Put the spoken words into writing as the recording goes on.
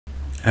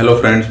Hello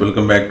friends,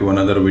 welcome back to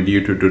another video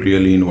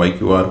tutorial in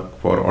YQArch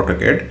for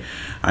AutoCAD.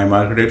 I'm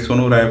architect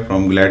Sonu Rai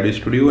from Glad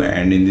Studio,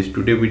 and in this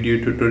today video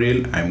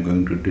tutorial I'm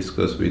going to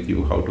discuss with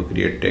you how to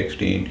create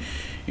text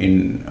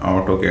in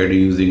AutoCAD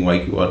using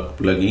YQArch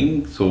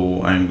plugin.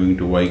 So I'm going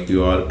to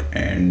YQArch,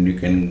 and you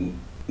can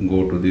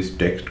go to this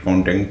text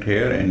content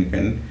here and you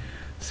can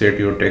set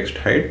your text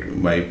height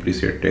by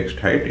preset text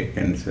height. You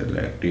can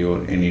select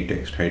your any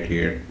text height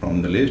here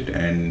from the list,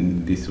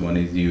 and this one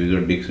is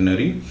user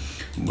dictionary,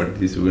 but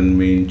this will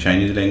be in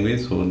Chinese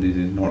language, so this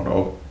is not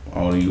of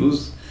our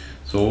use.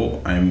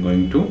 So I am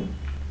going to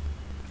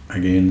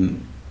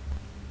again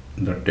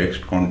the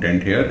text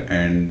content here,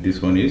 and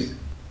this one is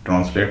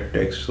translate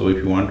text. So if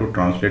you want to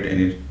translate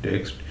any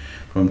text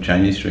from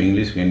Chinese to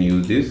English, you can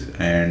use this.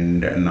 And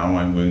now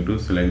I'm going to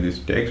select this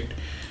text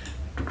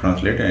to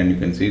translate, and you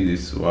can see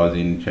this was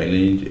in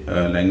Chinese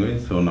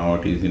language, so now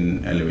it is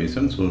in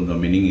elevation. So the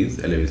meaning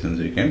is elevation,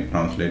 so you can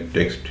translate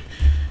text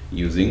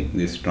using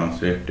this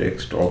translate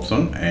text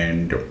option,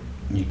 and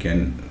you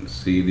can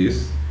see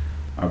this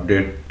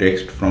update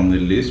text from the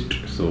list,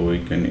 so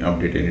you can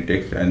update any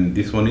text. And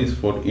this one is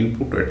for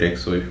input a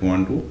text, so if you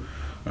want to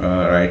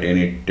write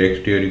any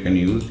text here, you can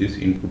use this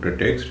input a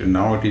text. And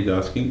now it is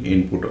asking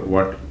input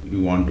what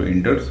you want to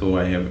enter, so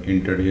I have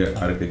entered here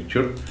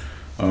architecture,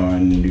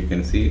 and you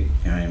can see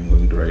I am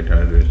going to write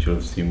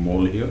architectural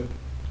symbol here.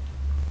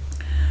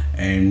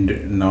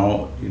 And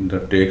now in the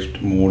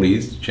text mode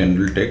is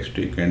general text.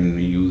 You can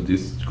use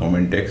this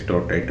comment text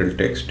or title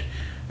text,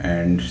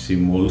 and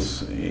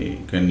symbols you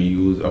can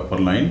use upper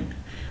line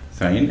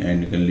sign,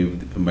 and you can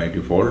leave by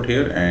default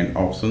here. And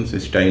options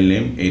style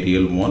name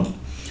Arial 1,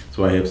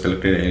 so I have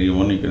selected Arial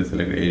 1. You can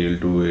select Arial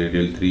 2,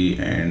 Arial 3,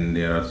 and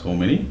there are so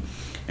many,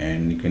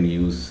 and you can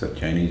use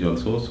Chinese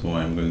also, so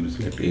I'm going to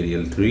select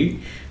Arial 3.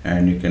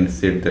 And you can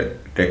set the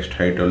text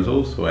height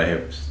also, so I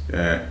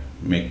have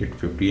make it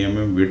 50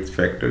 mm, width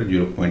factor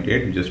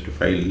 0.8,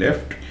 justify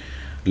left.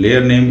 Layer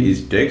name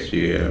is text,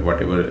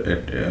 whatever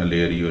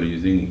layer you are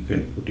using you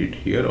can put it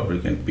here, or you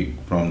can pick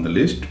from the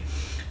list.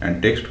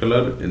 And text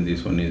color, and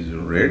this one is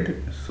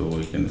red, so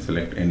you can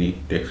select any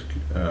text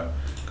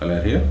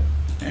color here,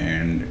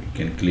 and you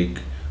can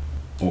click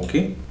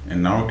OK.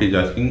 And now it is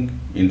asking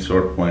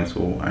insert point,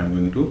 so I'm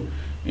going to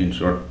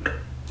insert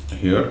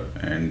here,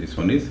 and this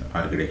one is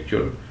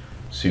architecture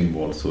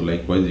symbol. So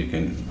likewise you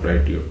can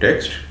write your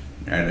text,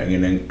 and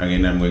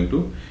again I'm going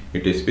to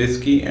hit a space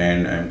key,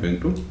 and I'm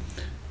going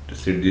to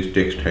set this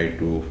text height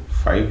to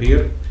 5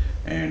 here,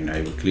 and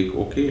I will click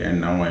OK. And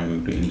now I'm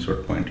going to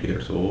insert point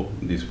here, so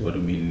this will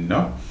be in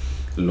the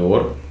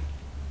lower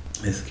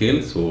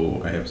scale,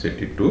 so I have set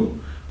it to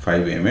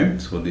 5 mm.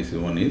 So this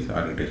one is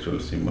architectural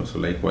symbol. So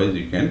likewise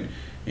you can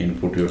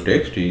input your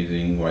text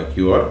using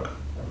YQArch.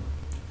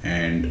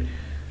 And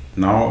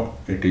now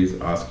it is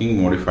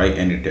asking modify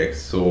any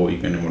text, so you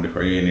can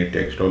modify any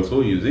text also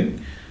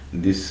using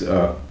this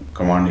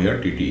command here,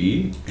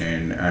 TTE.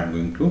 And I'm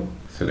going to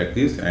select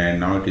this, and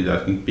now it is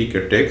asking pick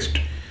a text,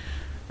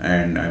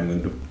 and I'm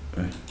going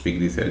to pick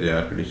this as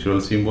a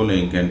architectural symbol,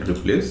 and you can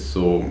replace,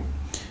 so you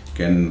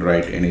can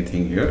write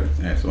anything here.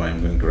 So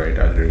I'm going to write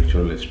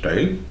architectural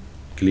style,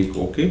 click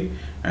OK,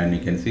 and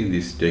you can see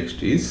this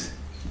text is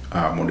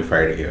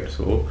modified here.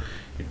 So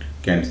it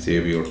can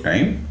save your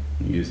time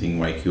using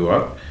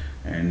YQArch,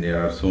 and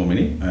there are so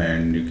many,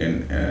 and you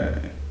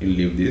can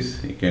leave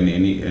this, you can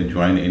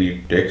join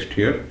any text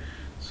here.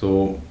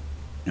 So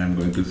I'm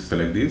going to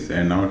select this,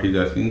 and now it is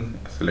asking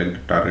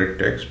select target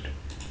text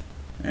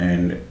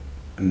and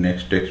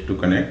next text to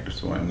connect,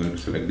 so I'm going to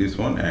select this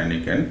one, and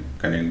you can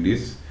connect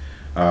this,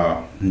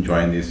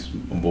 join this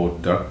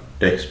both the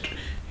text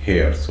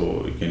here,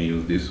 so you can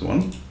use this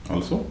one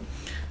also.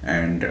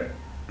 And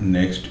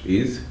next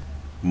is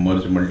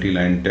merge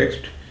multi-line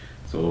text,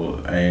 so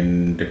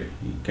and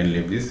you can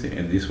leave this,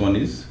 and this one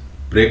is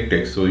break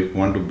text. So if you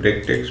want to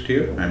break text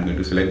here, I'm going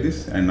to select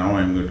this, and now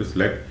I'm going to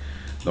select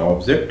the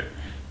object,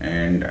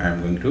 and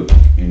I'm going to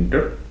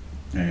enter.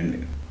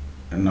 And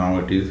now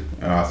it is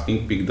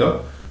asking pick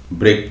the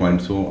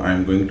breakpoint, so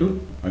I'm going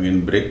to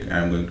again break,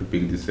 I'm going to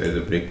pick this as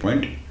a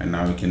breakpoint. And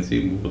now you can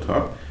see both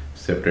are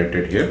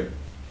separated here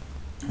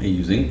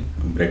using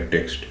break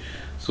text.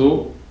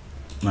 So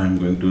I'm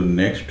going to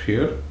next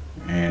here,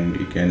 and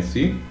you can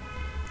see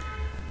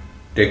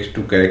text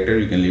to character,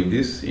 you can leave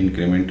this,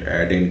 increment,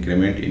 add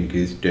increment,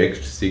 increase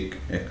text, seek,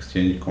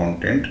 exchange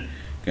content, you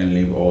can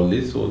leave all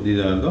this. So these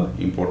are the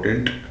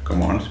important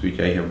commands which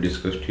I have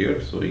discussed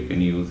here, so you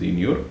can use in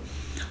your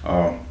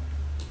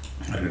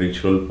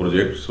architectural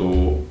project.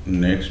 So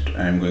next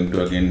I am going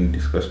to again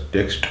discuss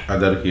text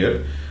other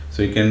here,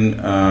 so you can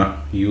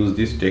use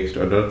this text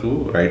other to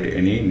write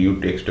any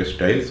new text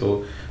style.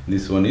 So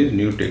this one is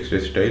new text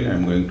style, I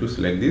am going to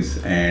select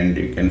this, and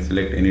you can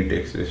select any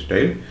text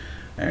style,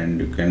 and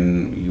you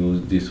can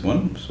use this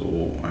one. So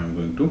I'm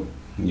going to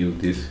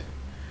use this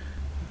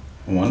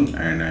one,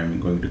 and I'm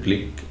going to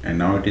click, and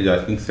now it is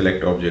asking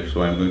select object,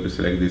 so I'm going to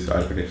select this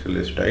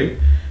architectural style,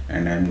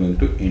 and I'm going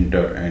to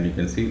enter. And you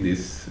can see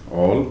this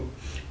all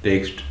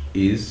text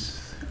is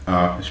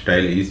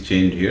style is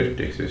changed here,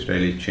 text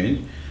style is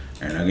changed.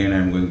 and again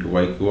I'm going to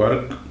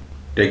YQArch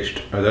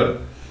text other,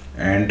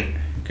 and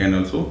you can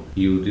also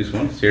use this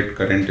one, set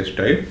current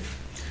style,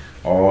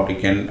 or you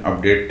can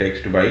update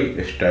text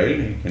by style.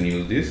 You can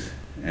use this,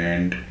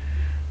 and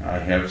I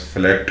have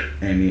select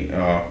any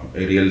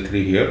Arial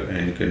 3 here,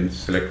 and you can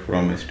select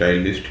from a style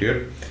list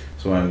here.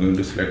 So I'm going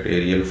to select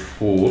Arial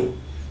 4,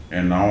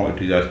 and now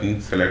it is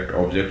asking select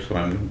object, so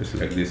I'm going to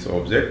select this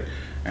object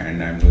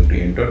and I'm going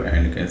to enter,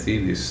 and you can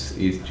see this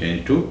is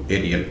changed to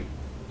Arial.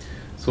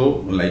 So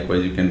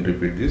likewise you can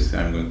repeat this.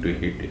 I'm going to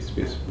hit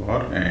space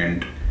bar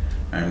and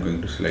I'm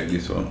going to select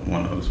this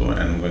one also, and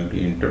I'm going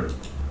to enter.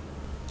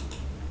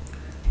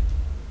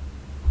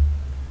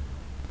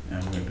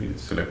 I'm going to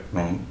select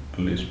from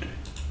list,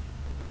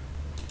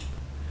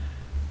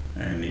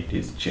 and it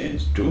is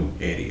changed to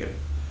Arial.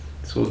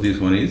 So this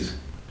one is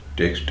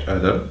text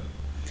other,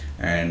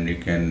 and you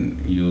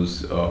can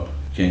use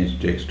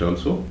change text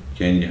also,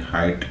 change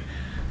height,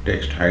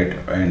 text height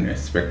and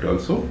aspect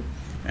also,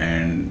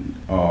 and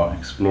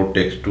explode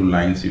text to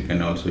lines. You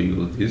can also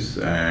use this,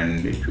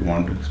 and if you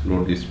want to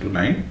explode this to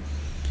line,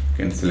 you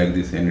can select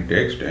this any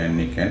text and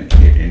you can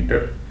hit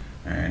enter,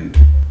 and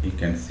you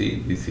can see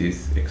this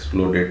is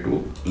exploded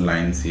to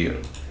lines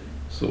here.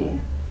 So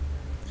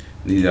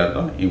these are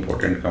the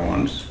important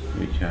commands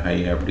which I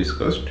have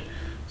discussed.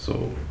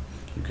 So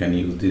you can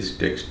use this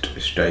text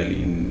style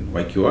in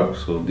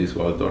YQArch. So this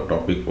was the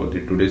topic for the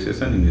today's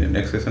session. In the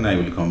next session I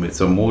will come with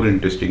some more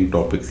interesting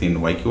topics in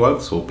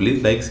YQArch. So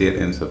please like, share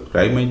and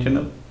subscribe my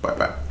channel. Bye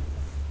bye.